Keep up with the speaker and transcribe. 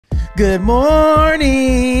Good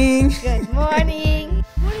morning. Good morning.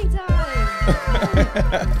 Morning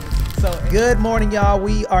time. So good morning, y'all.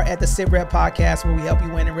 We are at the Sitrep podcast where we help you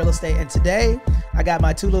win in real estate. And today I got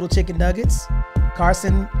my two little chicken nuggets,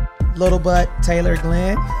 Carson, Little Butt, Taylor,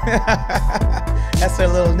 Glenn. That's her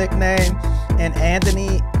little nickname. And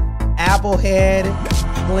Anthony, Applehead,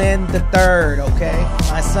 Glenn the third. Okay,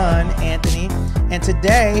 my son, Anthony. And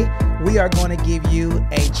today we are going to give you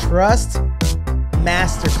a trust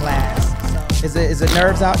masterclass. Is it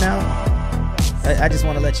nerves out now? I just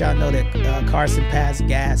want to let y'all know that Carson passed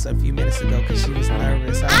gas a few minutes ago because she was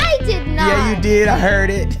nervous. I did not. Yeah, you did. I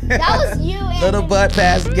heard it. That was you. Little butt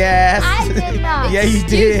passed gas. I did not. Yeah, you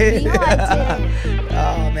did. No, I didn't.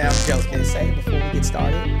 Oh, man, I'm joking. Say before we get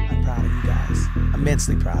started, I'm proud of you guys.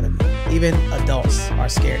 Immensely proud of you. Even adults are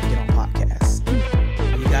scared to get on podcasts.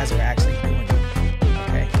 You guys are actually doing it.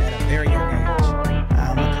 Okay, at a very young age.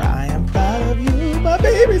 I am proud of you, my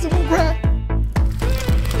babies. I'm gonna cry.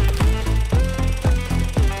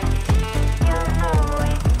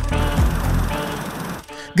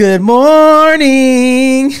 Good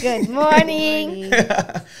morning. Good morning.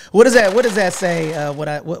 What does that say?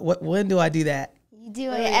 When do I do that? You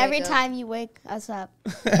do it every time you wake us up.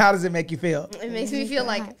 How does it make you feel? It makes me feel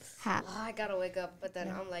like, I gotta wake up, but then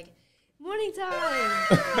I'm like, morning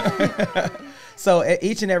time. So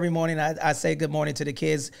each and every morning I say good morning to the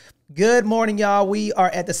kids. Good morning, y'all. We are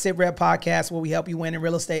at the Sitrep podcast where we help you win in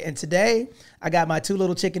real estate. And today I got my two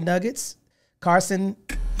little chicken nuggets, Carson,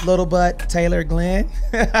 Little Butt, Taylor, Glenn.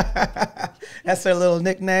 That's her little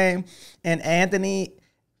nickname. And Anthony,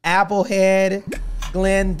 Applehead,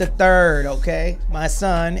 Glenn the third. Okay, my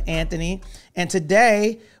son, Anthony. And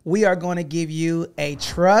today we are going to give you a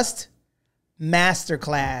trust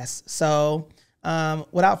masterclass. So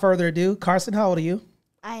without further ado, Carson, how old are you?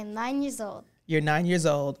 I am 9 years old. You're 9 years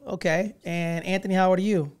old. Okay. And Anthony, how old are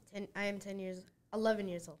you? I am 11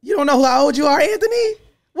 years old. You don't know how old you are, Anthony?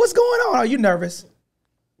 What's going on? Are you nervous?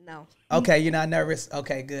 No. Okay, you're not nervous.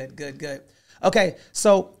 Okay, good. Okay,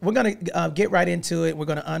 so we're going to get right into it. We're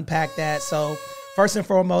going to unpack that. So first and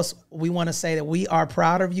foremost, we want to say that we are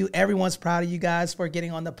proud of you. Everyone's proud of you guys for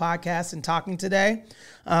getting on the podcast and talking today.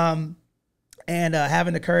 And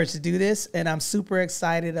having the courage to do this. And I'm super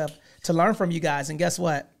excited to learn from you guys. And guess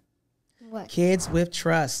what? What? Kids with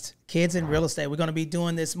trust. Kids in real estate. We're going to be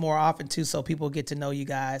doing this more often, too, so people get to know you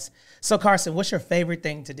guys. So, Carson, what's your favorite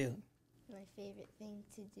thing to do? My favorite thing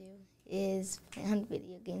to do is play on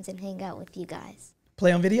video games and hang out with you guys.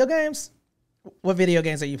 Play on video games? What video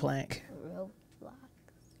games are you playing? Roblox.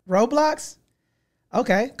 Roblox?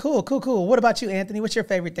 Okay, cool. What about you, Anthony? What's your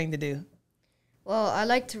favorite thing to do? Well, I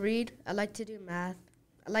like to read. I like to do math.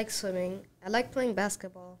 I like swimming. I like playing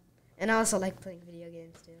basketball. And I also like playing video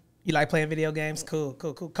games, too. You like playing video games? Cool.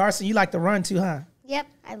 Carson, you like to run, too, huh? Yep.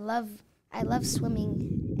 I love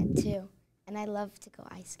swimming, too. And I love to go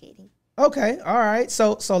ice skating. Okay, all right.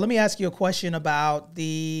 So let me ask you a question about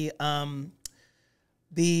the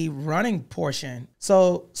running portion.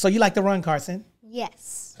 So you like to run, Carson?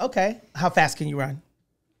 Yes. Okay. How fast can you run?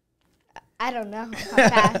 I don't know how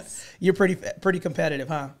fast. You're pretty competitive,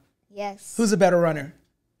 huh? Yes. Who's a better runner?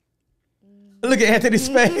 Look at Anthony's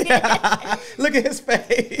face. Look at his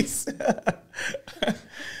face.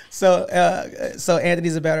 So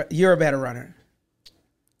Anthony's you're a better runner.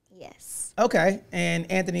 Yes. Okay.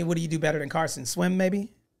 And Anthony, what do you do better than Carson? Swim,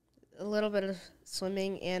 maybe? A little bit of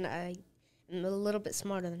swimming, and I am a little bit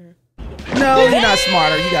smarter than her. No, you're not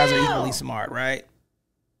smarter. You guys are equally smart, right?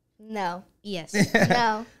 No. Yes.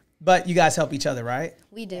 No. But you guys help each other, right?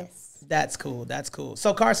 We do. Yes. That's cool.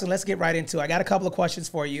 So Carson, let's get right into it. I got a couple of questions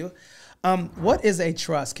for you. What is a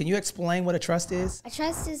trust? Can you explain what a trust is? A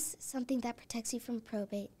trust is something that protects you from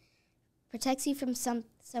probate, protects you from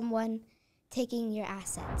someone taking your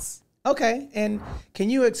assets. Okay. And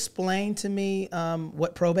can you explain to me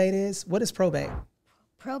what probate is? What is probate?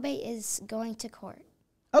 Probate is going to court.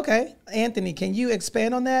 Okay. Anthony, can you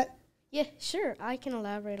expand on that? Yeah, sure. I can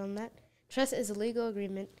elaborate on that. Trust is a legal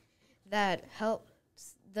agreement that helps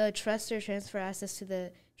the trustor transfer assets to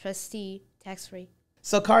the trustee tax-free.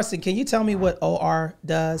 So, Carson, can you tell me what OR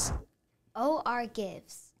does? OR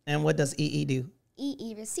gives. And what does EE do?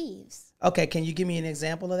 EE receives. Okay, can you give me an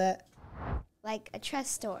example of that? Like a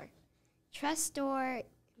trustor. Trustor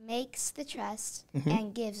makes the trust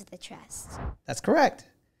and gives the trust. That's correct.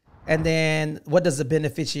 And then what does the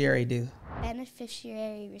beneficiary do?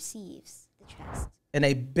 Beneficiary receives the trust. And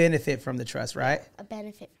they benefit from the trust, right? A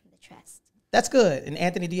benefit from the trust. That's good. And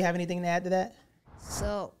Anthony, do you have anything to add to that?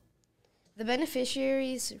 So the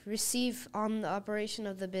beneficiaries receive on the operation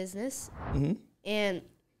of the business, and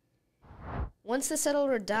Once the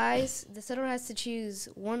settlor dies, the settlor has to choose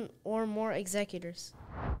one or more executors.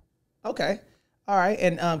 Okay. All right.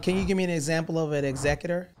 And can you give me an example of an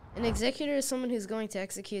executor? An executor is someone who's going to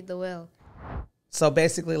execute the will. So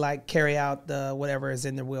basically like carry out the whatever is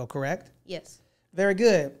in the will, correct? Yes. Very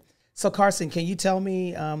good. So Carson, can you tell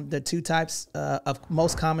me the two types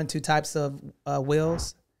most common two types of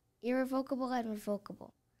wills? Irrevocable and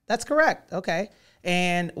revocable. That's correct. Okay.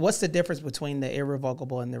 And what's the difference between the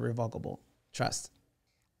irrevocable and the revocable trust?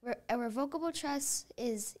 A revocable trust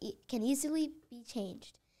can easily be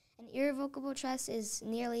changed. An irrevocable trust is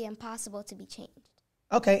nearly impossible to be changed.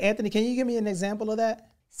 Okay, Anthony, can you give me an example of that?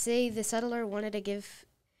 Say the settlor wanted to give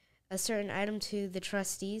a certain item to the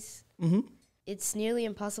trustees. Mm-hmm. It's nearly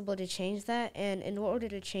impossible to change that, and in order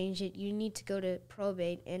to change it, you need to go to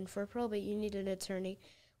probate, and for probate, you need an attorney,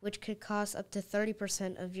 which could cost up to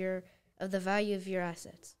 30% of the value of your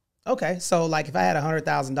assets. Okay, so like if I had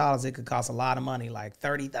 $100,000, it could cost a lot of money, like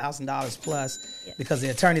 $30,000 plus, Yes. because the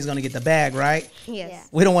attorney's going to get the bag, right? Yes. Yeah.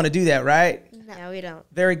 We don't want to do that, right? No, we don't.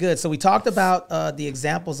 Very good. So we talked about the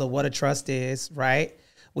examples of what a trust is, right?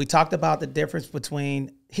 We talked about the difference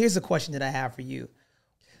between. Here's a question that I have for you.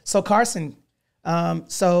 So Carson,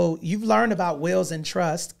 so you've learned about wills and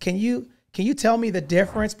trust. Can you tell me the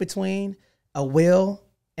difference between a will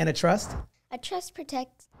and a trust? A trust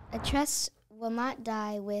will not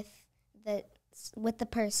die with the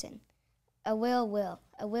person. A will will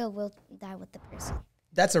die with the person.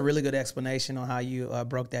 That's a really good explanation on how you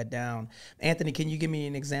broke that down. Anthony, can you give me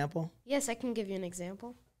an example? Yes, I can give you an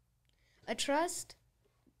example. A trust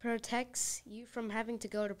protects you from having to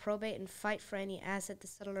go to probate and fight for any asset the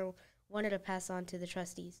settlor wanted to pass on to the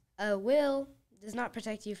trustees. A will does not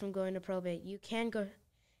protect you from going to probate. You can go.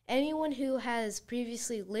 Anyone who has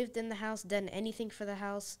previously lived in the house, done anything for the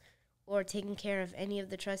house, or taken care of any of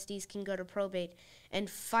the trustees can go to probate and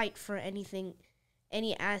fight for any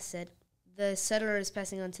asset the settlor is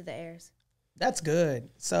passing on to the heirs. That's good.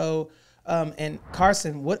 So, and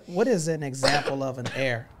Carson, what is an example of an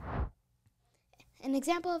heir? An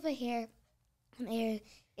example of an heir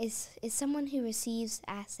is someone who receives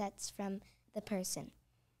assets from the person.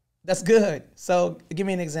 That's good. So give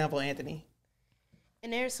me an example, Anthony.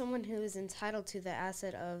 An heir is someone who is entitled to the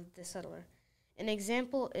asset of the settlor. An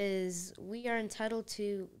example is we are entitled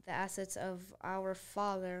to the assets of our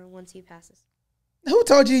father once he passes. Who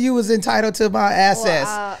told you was entitled to my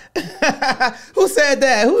assets? Well, Who said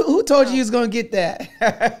that? Who told you was going to get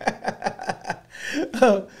that?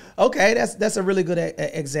 Okay, that's a really good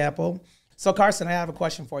example. So Carson, I have a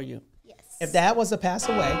question for you. Yes. If Dad was to pass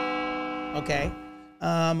away, okay,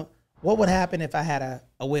 what would happen if I had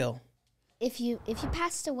a will? If you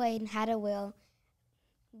passed away and had a will,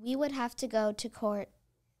 we would have to go to court,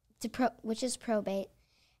 which is probate,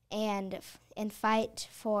 and fight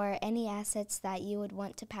for any assets that you would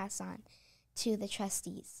want to pass on to the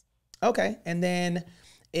trustees. Okay, and then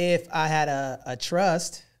if I had a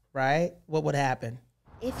trust, right, what would happen?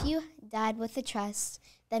 If you died with a trust,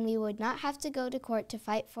 then we would not have to go to court to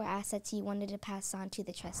fight for assets you wanted to pass on to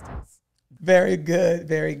the trustees. Very good,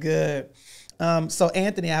 very good. So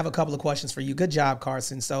Anthony, I have a couple of questions for you. Good job,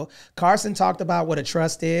 Carson. So Carson talked about what a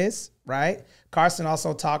trust is, right? Carson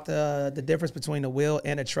also talked the difference between a will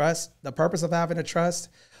and a trust, the purpose of having a trust.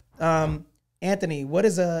 Anthony, what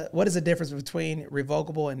is the difference between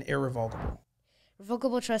revocable and irrevocable?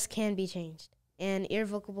 revocable trust can be changed, and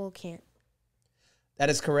irrevocable can't. That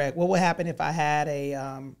is correct. What would happen if I had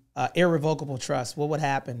a irrevocable trust? What would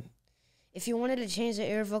happen? If you wanted to change the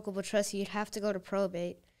irrevocable trust, you'd have to go to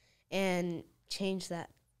probate and change that.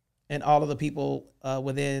 And all of the people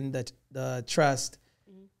within the trust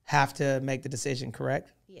have to make the decision,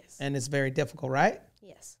 correct? Yes. And it's very difficult, right?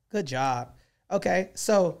 Yes. Good job. Okay,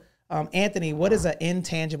 so Anthony, what is an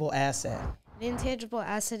intangible asset? An intangible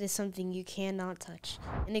asset is something you cannot touch.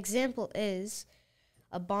 An example is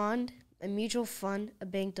a bond, a mutual fund, a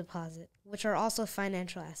bank deposit, which are also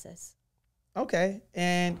financial assets. Okay,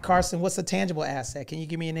 and Carson, what's a tangible asset? Can you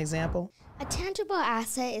give me an example? A tangible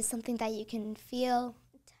asset is something that you can feel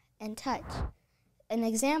and touch. An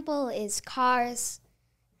example is cars,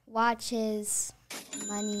 watches,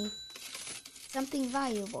 money, something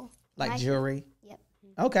valuable. Like jewelry? Yep.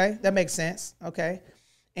 Okay, that makes sense. Okay.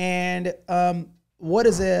 And what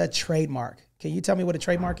is a trademark? Can you tell me what a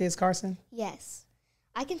trademark is, Carson? Yes.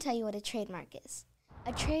 I can tell you what a trademark is.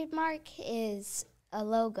 A trademark is a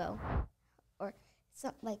logo or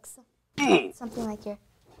something like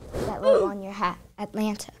that logo on your hat,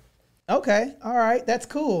 Atlanta. Okay, all right, that's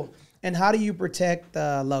cool. And how do you protect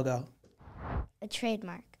the logo? A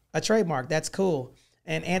trademark. A trademark, that's cool.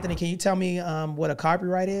 And Anthony, can you tell me what a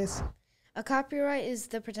copyright is? A copyright is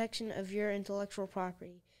the protection of your intellectual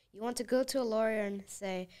property. You want to go to a lawyer and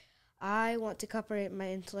say, I want to copyright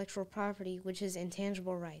my intellectual property, which is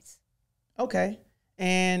intangible rights. Okay.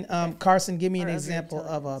 And Carson, give me an Or of your example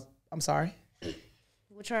of a, intelligence. I'm sorry.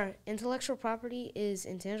 Which are intellectual property is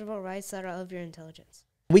intangible rights that are of your intelligence.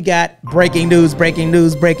 We got breaking news, breaking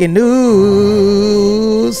news, breaking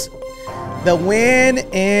news. The Win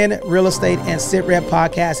in Real Estate and Sitrep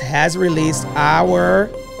podcast has released our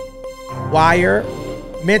Wire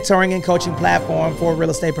mentoring and coaching platform for real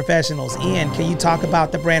estate professionals. Ian, can you talk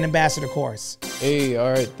about the brand ambassador course? Hey,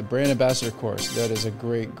 all right, the brand ambassador course. That is a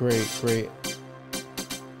great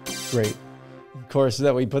course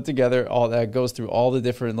that we put together. All that goes through all the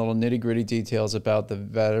different little nitty-gritty details about the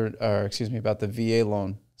about the VA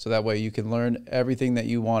loan. So that way you can learn everything that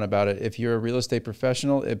you want about it. If you're a real estate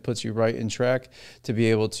professional, it puts you right in track to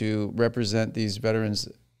be able to represent these veterans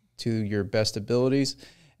to your best abilities,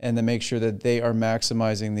 and then make sure that they are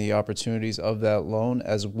maximizing the opportunities of that loan,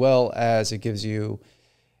 as well as it gives you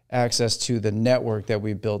access to the network that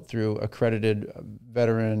we built through accredited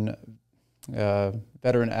veteran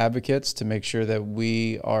advocates to make sure that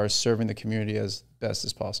we are serving the community as best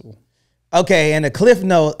as possible. Okay, and a cliff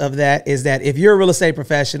note of that is that if you're a real estate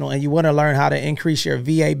professional and you want to learn how to increase your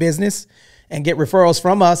VA business and get referrals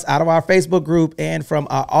from us out of our Facebook group and from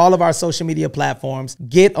all of our social media platforms,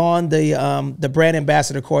 get on the brand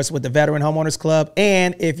ambassador course with the Veteran Homeowners Club.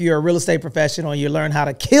 And if you're a real estate professional and you learn how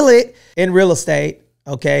to kill it in real estate,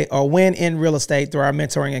 okay, or win in real estate through our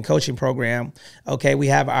mentoring and coaching program, okay, we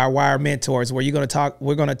have our Wire Mentors where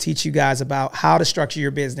we're going to teach you guys about how to structure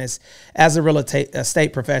your business as a real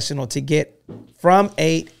estate professional to get from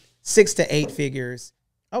 6 to 8 figures.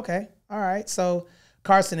 Okay, all right. So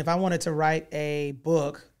Carson, if I wanted to write a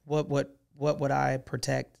book, what would I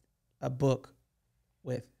protect a book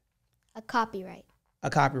with? A copyright. A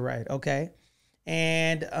copyright, okay.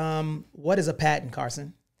 And what is a patent,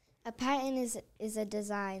 Carson? A patent is a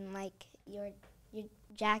design like your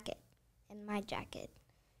jacket and my jacket.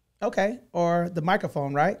 Okay, or the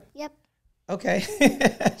microphone, right? Yep. Okay,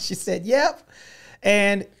 she said yep.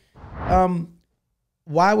 And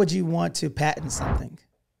why would you want to patent something?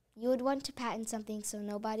 You would want to patent something so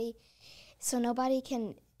nobody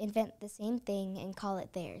can invent the same thing and call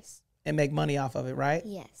it theirs. And make money off of it, right?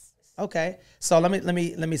 Yes. Okay. So let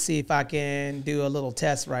me see if I can do a little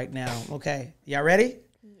test right now. Okay. Y'all ready?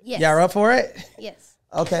 Yes. Y'all up for it? Yes.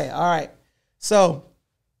 Okay. All right. So,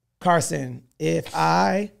 Carson, if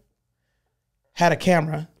I had a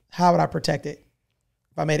camera, how would I protect it?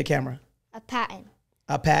 If I made a camera? A patent.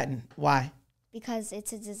 A patent. Why? Because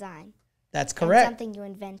it's a design. That's correct. And something you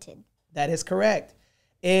invented. That is correct.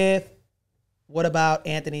 What about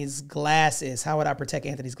Anthony's glasses? How would I protect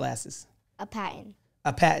Anthony's glasses? A patent.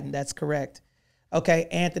 A patent. That's correct. Okay,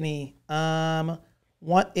 Anthony.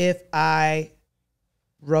 What if I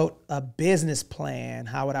wrote a business plan?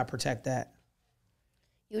 How would I protect that?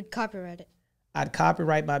 You would copyright it. I'd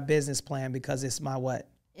copyright my business plan because it's my what?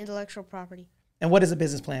 Intellectual property. And what is a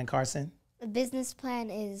business plan, Carson? A business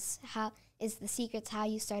plan is the secrets how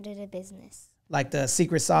you started a business. Like the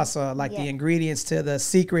secret sauce, or like the Yeah. ingredients to the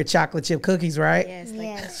secret chocolate chip cookies, right? Yes, like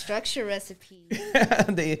Yes. structure recipe.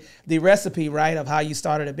 the recipe, right, of how you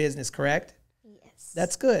started a business, correct? Yes.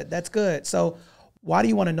 That's good. That's good. So why do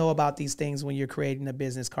you want to know about these things when you're creating a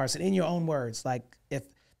business, Carson? In your own words, like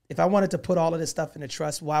if I wanted to put all of this stuff in a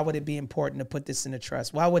trust, why would it be important to put this in a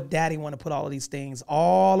trust? Why would Daddy want to put all of these things,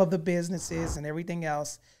 all of the businesses and everything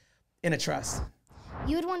else in a trust?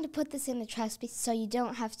 You would want to put this in a trust so you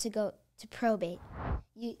don't have to go to probate.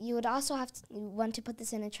 You would also want to put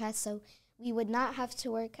this in a trust so we would not have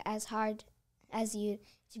to work as hard as you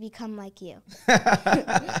to become like you.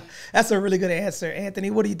 That's a really good answer.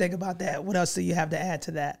 Anthony, what do you think about that? What else do you have to add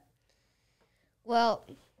to that? Well,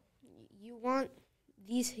 you want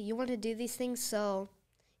to do these things so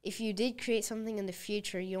if you did create something in the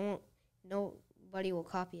future, nobody will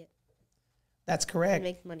copy it. That's And correct.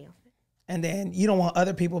 make money off it. And then you don't want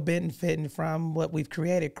other people benefiting from what we've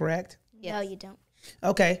created, correct? Yes. No, you don't.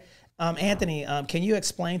 Okay. Anthony, can you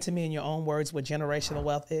explain to me in your own words what generational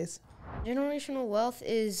wealth is? Generational wealth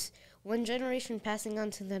is one generation passing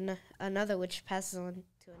on to another, which passes on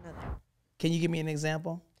to another. Can you give me an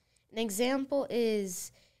example? An example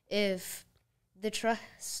is if the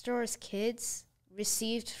trustor's kids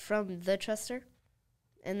received from the trustor,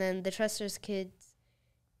 and then the trustor's kids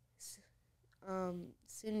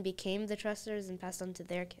soon became the trustors and passed on to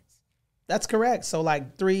their kids. That's correct. So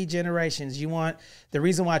like 3 generations. The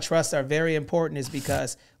reason why trusts are very important is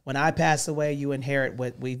because when I pass away, you inherit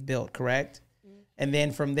what we've built, correct? Mm-hmm. And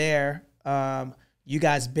then from there, you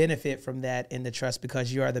guys benefit from that in the trust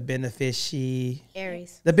because you are the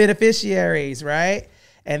Aries. the beneficiaries, right?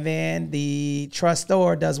 And then the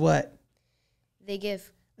trustor does what? They give.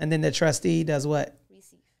 And then the trustee does what?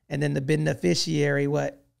 Receive. And then the beneficiary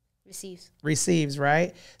what? Receives,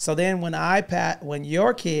 right? So then when when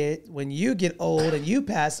you get old and you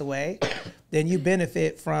pass away, then you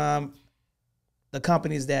benefit from the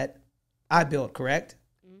companies that I built, correct?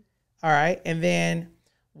 Mm-hmm. All right. And then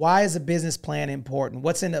why is a business plan important?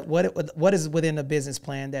 What is within a business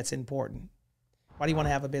plan that's important? Why do you want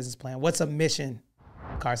to have a business plan? What's a mission,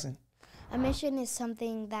 Carson? A mission is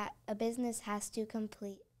something that a business has to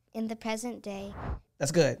complete in the present day.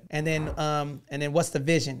 That's good. And then what's the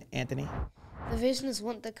vision, Anthony? The vision is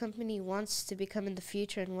what the company wants to become in the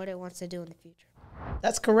future and what it wants to do in the future.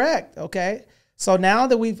 That's correct. Okay. So now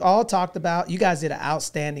that we've all talked about, you guys did an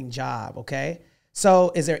outstanding job. Okay.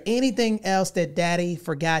 So is there anything else that Daddy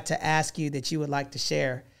forgot to ask you that you would like to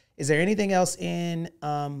share? Is there anything else in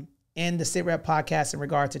the Sitrep podcast in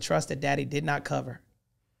regard to trust that Daddy did not cover?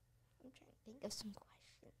 I'm trying to think of some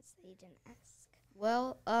questions that you didn't ask.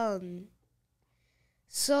 Well,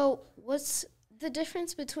 so what's the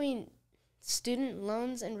difference between student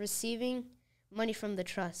loans and receiving money from the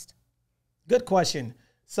trust? Good question.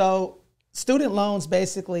 So student loans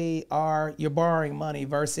basically are you're borrowing money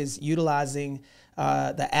versus utilizing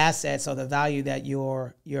the assets or the value that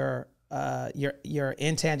your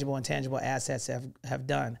intangible and tangible assets have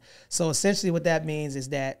done. So essentially what that means is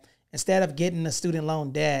that instead of getting a student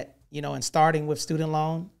loan debt, and starting with student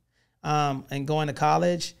loan and going to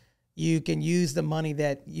college, you can use the money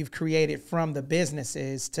that you've created from the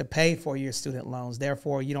businesses to pay for your student loans.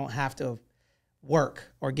 Therefore, you don't have to work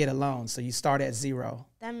or get a loan. So you start at zero.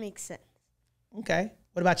 That makes sense. Okay.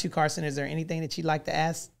 What about you, Carson? Is there anything that you'd like to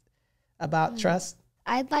ask about trust?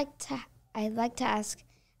 I'd like to ask,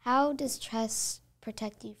 how does trust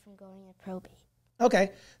protect you from going to probate?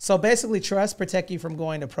 Okay. So basically, trust protect you from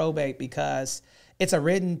going to probate because it's a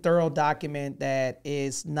written, thorough document that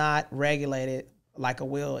is not regulated like a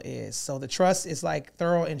will is. So the trust is like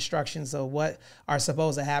thorough instructions of what are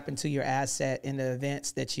supposed to happen to your asset in the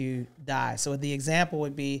events that you die. So the example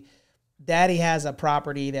would be, Daddy has a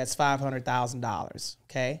property that's $500,000,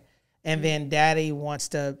 okay? And then Daddy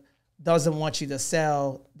doesn't want you to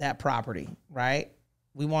sell that property, right?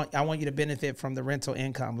 I want you to benefit from the rental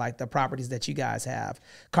income, like the properties that you guys have.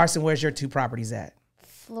 Carson, where's your two properties at?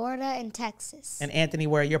 Florida and Texas. And Anthony,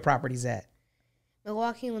 where are your properties at?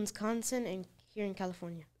 Milwaukee, Wisconsin, and here in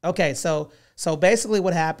California. Okay, so basically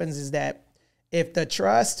what happens is that if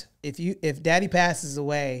Daddy passes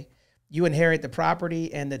away, you inherit the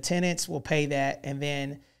property and the tenants will pay that, and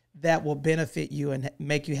then that will benefit you and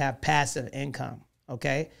make you have passive income,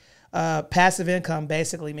 okay? Passive income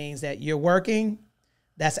basically means that you're working.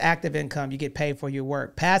 That's active income. You get paid for your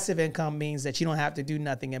work. Passive income means that you don't have to do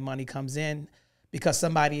nothing and money comes in because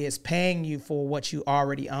somebody is paying you for what you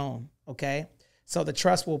already own, okay? So the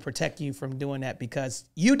trust will protect you from doing that because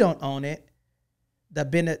you don't own it.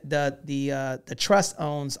 The trust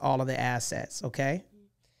owns all of the assets, okay?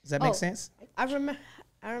 Does that make sense? I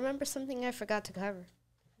remember something I forgot to cover.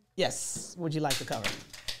 Yes. Would you like to cover?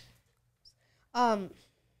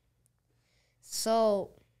 So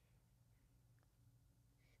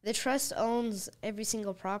the trust owns every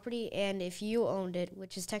single property, and if you owned it,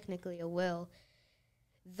 which is technically a will,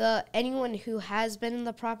 anyone who has been in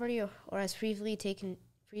the property or has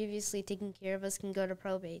previously taken care of us can go to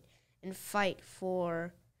probate and fight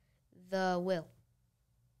for the will.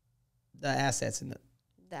 The assets in the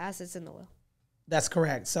will. That's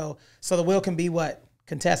correct. So the will can be what?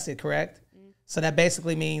 Contested, correct? Mm-hmm. So that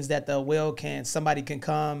basically means that somebody can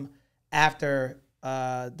come after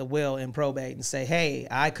the will in probate and say, hey,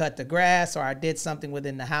 I cut the grass or I did something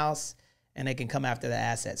within the house, and they can come after the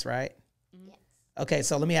assets, right? Yes. Okay,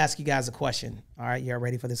 so let me ask you guys a question. All right, y'all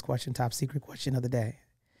ready for this question? Top secret question of the day.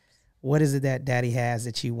 What is it that Daddy has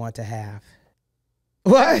that you want to have?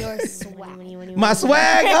 What? Your swag. My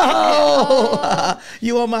swag? Oh,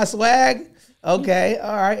 you want my swag? Okay,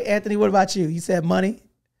 all right. Anthony, what about you? You said money.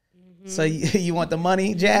 Mm-hmm. So you want the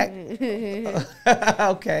money, Jack?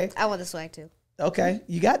 Okay. I want the swag too. Okay,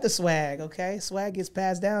 you got the swag. Okay, swag gets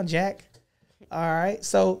passed down, Jack. All right.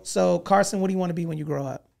 So Carson, what do you want to be when you grow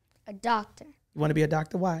up? A doctor. You want to be a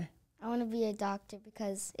doctor? Why? I want to be a doctor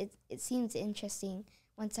because it seems interesting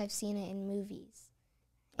once I've seen it in movies.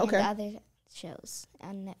 Okay. And other shows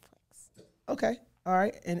on Netflix. Okay. All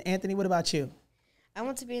right. And Anthony, what about you? I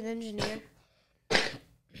want to be an engineer.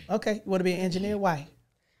 Okay. You want to be an engineer? Why?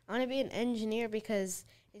 I want to be an engineer because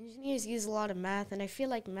engineers use a lot of math, and I feel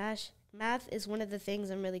like math is one of the things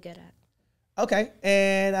I'm really good at. Okay.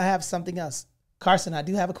 And I have something else. Carson, I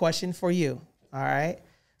do have a question for you. All right.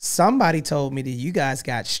 Somebody told me that you guys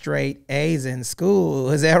got straight A's in school.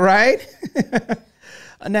 Is that right?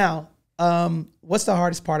 Now, what's the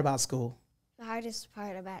hardest part about school? The hardest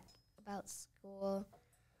part about school,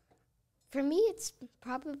 for me, it's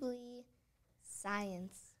probably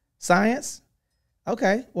science. Science?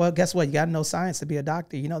 Okay. Well, guess what? You got to know science to be a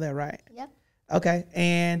doctor. You know that, right? Yep. Okay.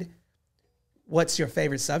 And what's your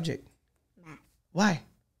favorite subject? Math. Why?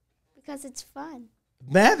 Because it's fun.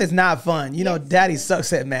 Math is not fun. You know, Yes, Daddy it is.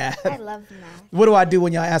 sucks at math. I love math. What do I do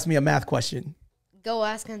when y'all ask me a math question? Go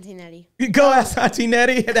ask Auntie Nettie. Go ask Auntie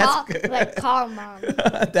Nettie. That's good. Call mom.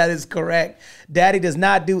 That is correct. Daddy does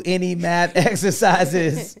not do any math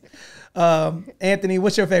exercises. Anthony,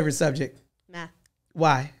 what's your favorite subject? Math.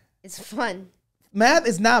 Why? It's fun. Math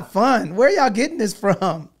is not fun. Where y'all getting this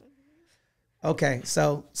from? Okay,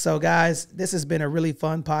 so guys, this has been a really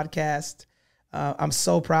fun podcast. I'm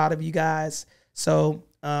so proud of you guys. So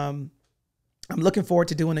I'm looking forward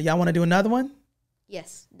to doing it. Y'all want to do another one?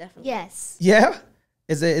 Yes, definitely. Yes. Yeah?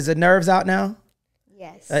 Is the nerves out now?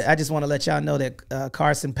 Yes. I just want to let y'all know that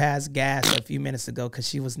Carson passed gas a few minutes ago because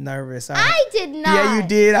she was nervous. I did not. Yeah, you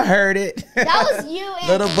did. I heard it. That was you,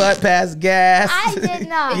 Anthony. Little butt passed gas. I did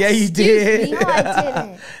not. Yeah, you did. No, I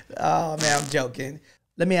didn't. Oh, man, I'm joking.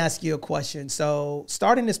 Let me ask you a question. So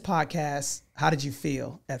starting this podcast, how did you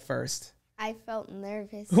feel at first? I felt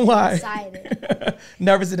nervous. Why? And excited.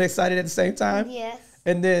 Nervous and excited at the same time? Yes.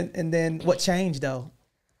 And then what changed though?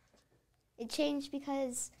 It changed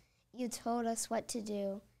because you told us what to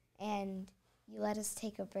do and you let us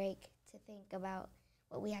take a break to think about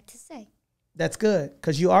what we had to say. That's good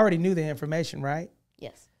because you already knew the information, right?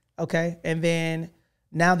 Yes. Okay. And then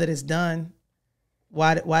now that it's done,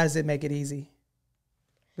 why does it make it easy?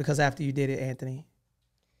 Because after you did it, Anthony.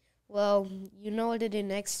 Well, you know what to do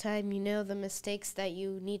next time. You know the mistakes that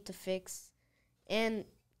you need to fix. And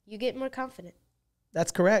you get more confident.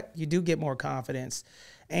 That's correct. You do get more confidence.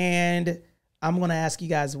 And I'm going to ask you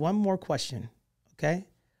guys one more question, okay?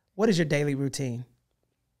 What is your daily routine?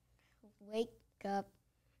 Wake up,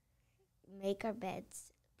 make our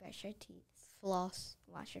beds, brush our teeth, Floss.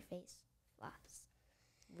 wash our face, floss.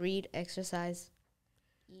 Read, exercise,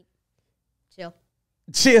 eat, chill.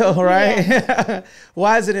 Chill, right?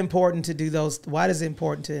 Why is it important to do those? Why is it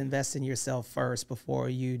important to invest in yourself first before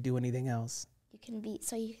you do anything else? You can be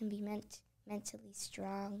mentally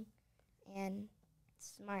strong and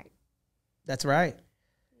smart That's right.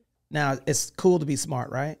 Now, it's cool to be smart,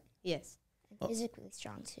 right? Yes. and physically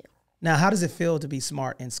strong too. Now, how does it feel to be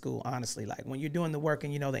smart in school, honestly? Like when you're doing the work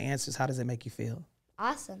and you know the answers, how does it make you feel?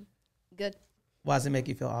 Awesome. Good. Why does it make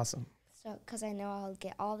you feel awesome? So, because I know I'll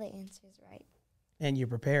get all the answers right. And you're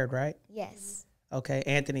prepared, right? Yes. Okay,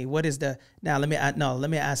 Anthony, what is the, now let me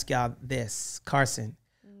ask y'all this. Carson,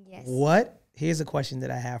 Yes. here's a question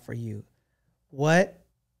that I have for you. What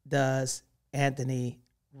does Anthony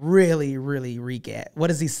really, really reek at? What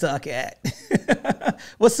does he suck at?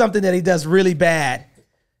 What's something that he does really bad?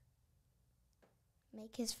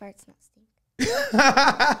 Make his farts not stink.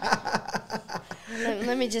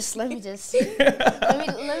 Let me just.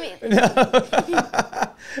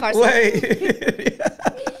 Carson. Wait.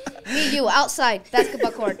 Me, you, outside,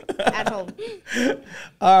 basketball court, at home.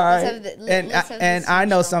 All right. Let's have And this I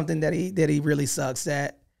know switched something that he really sucks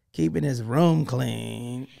at, keeping his room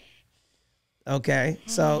clean. Okay.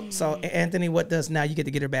 So Anthony, what does, now you get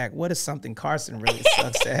to get her back. What is something Carson really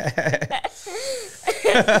sucks at?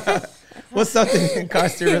 What's something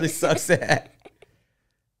Carson really sucks at?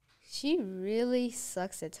 She really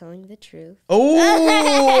sucks at telling the truth. Oh,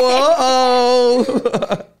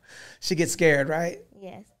 she gets scared, right?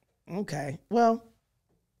 Yes. Okay. Well,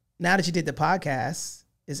 now that you did the podcast,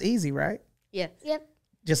 it's easy, right? Yeah. Yep.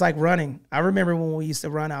 Just like running. I remember when we used to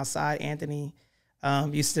run outside, Anthony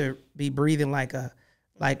used to be breathing like a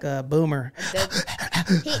boomer.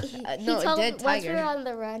 He No, a told dead me, once we tiger. were on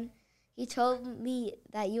the run, he told me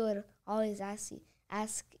that you would always ask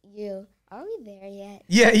you, are we there yet?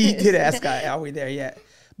 Yeah, he did ask, are we there yet?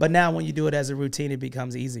 But now when you do it as a routine, it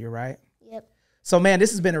becomes easier, right? Yep. So, man,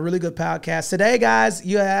 this has been a really good podcast. Today, guys,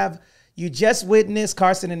 you just witnessed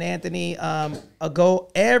Carson and Anthony go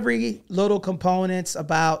every little components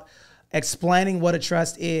about explaining what a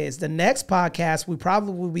trust is. The next podcast, we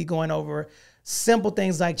probably will be going over simple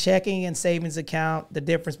things like checking and savings account, the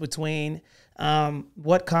difference between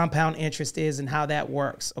what compound interest is and how that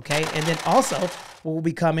works, okay? And then also, we'll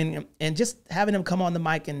be coming and just having them come on the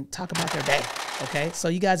mic and talk about their day, okay? So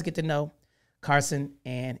you guys get to know Carson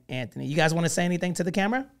and Anthony. You guys want to say anything to the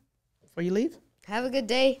camera before you leave? Have a good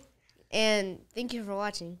day, and thank you for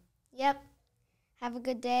watching. Yep. Have a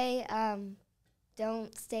good day.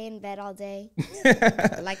 don't stay in bed all day.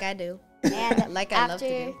 Like I do. And Like I love to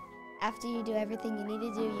do. After you do everything you need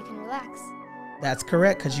to do, you can relax. That's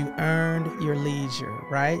correct, because you earned your leisure,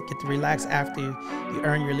 right? Get to relax after you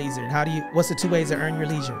earn your leisure. And what's the 2 ways to earn your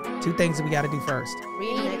leisure? 2 things that we got to do first.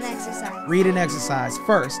 Read and exercise. Read and exercise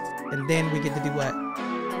first, and then we get to do what?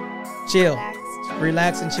 Chill. Relax.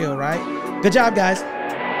 Relax and chill, right? Good job, guys.